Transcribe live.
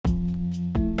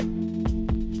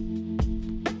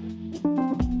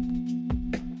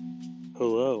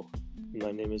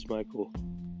name is Michael,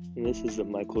 and this is the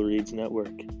Michael Reads Network.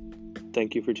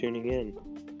 Thank you for tuning in.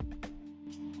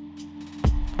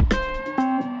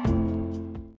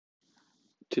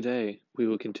 Today, we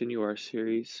will continue our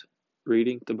series,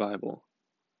 Reading the Bible.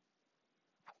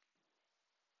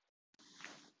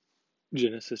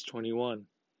 Genesis 21,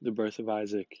 the birth of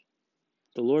Isaac.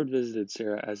 The Lord visited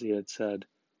Sarah as he had said,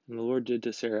 and the Lord did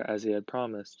to Sarah as he had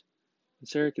promised. And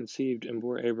Sarah conceived and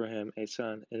bore Abraham a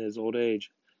son in his old age,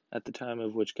 at the time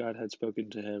of which God had spoken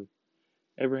to him.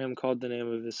 Abraham called the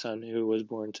name of his son who was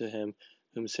born to him,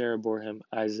 whom Sarah bore him,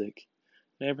 Isaac.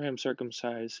 And Abraham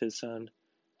circumcised his son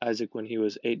Isaac when he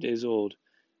was 8 days old,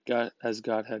 as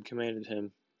God had commanded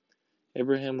him.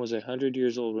 Abraham was 100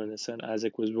 years old when his son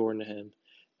Isaac was born to him.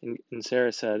 And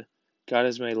Sarah said, God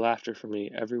has made laughter for me.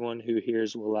 Everyone who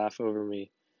hears will laugh over me.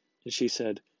 And she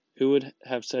said, Who would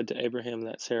have said to Abraham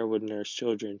that Sarah would nurse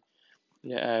children?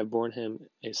 Yet I have borne him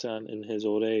a son in his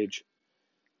old age.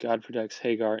 God protects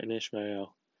Hagar and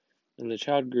Ishmael. And the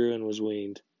child grew and was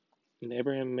weaned. And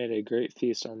Abraham made a great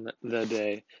feast on the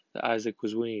day that Isaac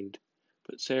was weaned.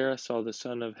 But Sarah saw the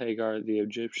son of Hagar the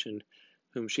Egyptian,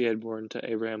 whom she had borne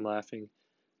to Abraham, laughing.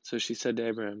 So she said to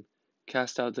Abraham,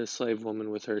 Cast out this slave woman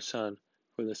with her son,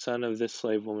 for the son of this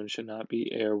slave woman should not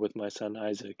be heir with my son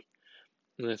Isaac.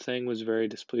 And the thing was very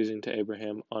displeasing to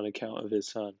Abraham on account of his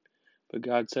son. But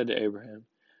God said to Abraham,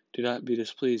 Do not be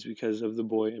displeased because of the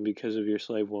boy and because of your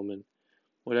slave woman.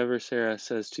 Whatever Sarah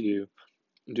says to you,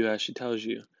 do as she tells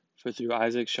you, for through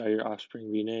Isaac shall your offspring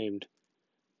be named.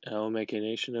 And I will make a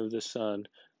nation of the son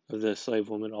of the slave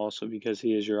woman also, because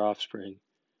he is your offspring.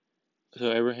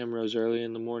 So Abraham rose early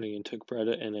in the morning and took bread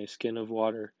and a skin of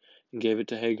water, and gave it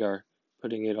to Hagar,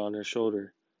 putting it on her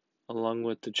shoulder, along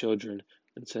with the children,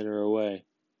 and sent her away.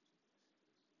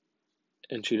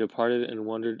 And she departed and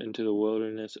wandered into the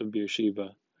wilderness of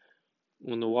Beersheba.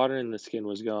 When the water in the skin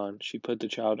was gone, she put the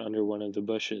child under one of the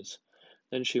bushes.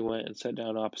 Then she went and sat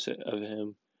down opposite of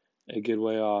him, a good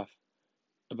way off,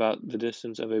 about the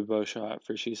distance of a bowshot,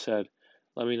 for she said,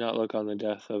 Let me not look on the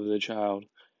death of the child.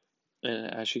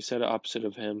 And as she sat opposite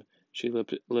of him, she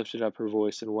lifted up her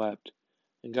voice and wept.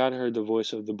 And God heard the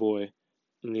voice of the boy.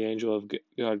 And the angel of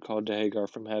God called to Hagar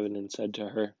from heaven and said to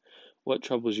her, What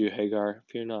troubles you, Hagar?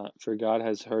 Fear not, for God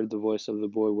has heard the voice of the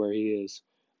boy where he is.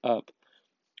 Up,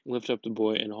 lift up the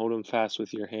boy, and hold him fast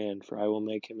with your hand, for I will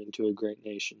make him into a great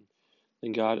nation.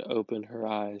 Then God opened her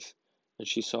eyes, and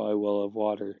she saw a well of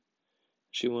water.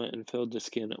 She went and filled the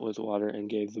skin with water and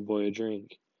gave the boy a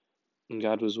drink. And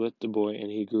God was with the boy, and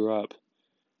he grew up.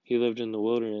 He lived in the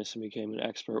wilderness and became an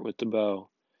expert with the bow.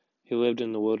 He lived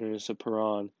in the wilderness of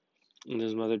Paran, and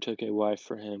his mother took a wife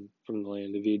for him from the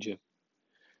land of Egypt.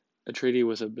 A treaty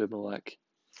with Abimelech.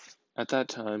 At that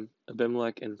time,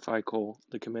 Abimelech and Phicol,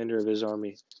 the commander of his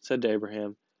army, said to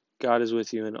Abraham, God is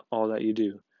with you in all that you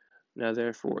do. Now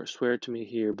therefore, swear to me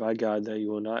here by God that you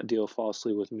will not deal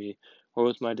falsely with me, or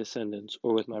with my descendants,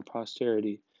 or with my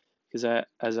posterity, because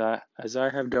as I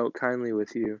have dealt kindly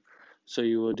with you, so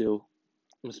you will deal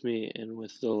with me and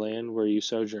with the land where you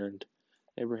sojourned.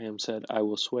 Abraham said, I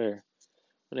will swear.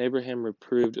 When Abraham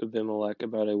reproved Abimelech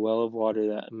about a well of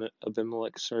water that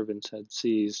Abimelech's servants had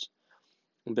seized,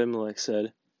 Abimelech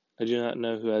said, I do not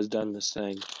know who has done this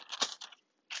thing.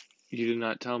 You did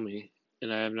not tell me,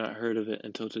 and I have not heard of it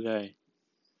until today.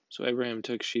 So Abraham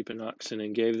took sheep and oxen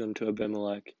and gave them to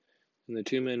Abimelech, and the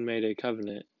two men made a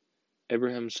covenant.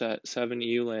 Abraham set 7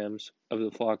 ewe lambs of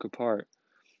the flock apart.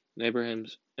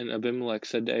 And Abimelech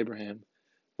said to Abraham,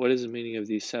 What is the meaning of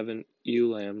these 7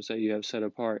 ewe lambs that you have set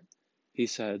apart? He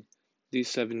said, These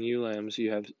 7 ewe lambs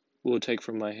will take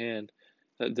from my hand,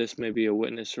 that this may be a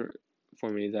witness for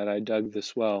me that I dug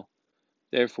this well.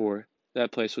 Therefore,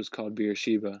 that place was called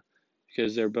Beersheba,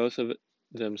 because there both of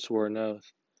them swore an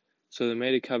oath. So they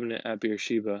made a covenant at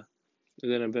Beersheba.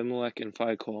 Then Abimelech and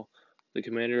Phicol, the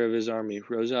commander of his army,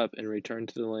 rose up and returned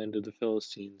to the land of the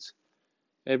Philistines.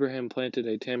 Abraham planted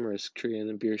a tamarisk tree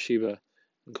in Beersheba,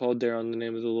 and called there on the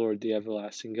name of the Lord, the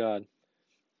everlasting God.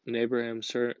 And Abraham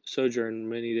sojourned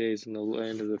many days in the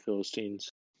land of the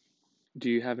Philistines. Do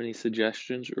you have any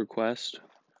suggestions, requests,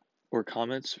 or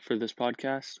comments for this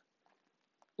podcast?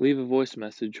 Leave a voice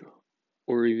message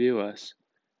or review us.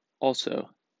 Also,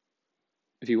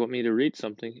 if you want me to read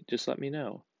something, just let me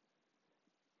know.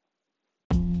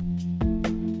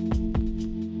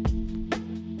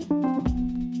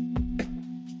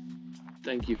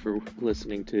 Thank you for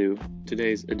listening to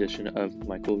today's edition of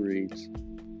Michael Reads.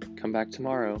 Come back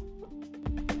tomorrow.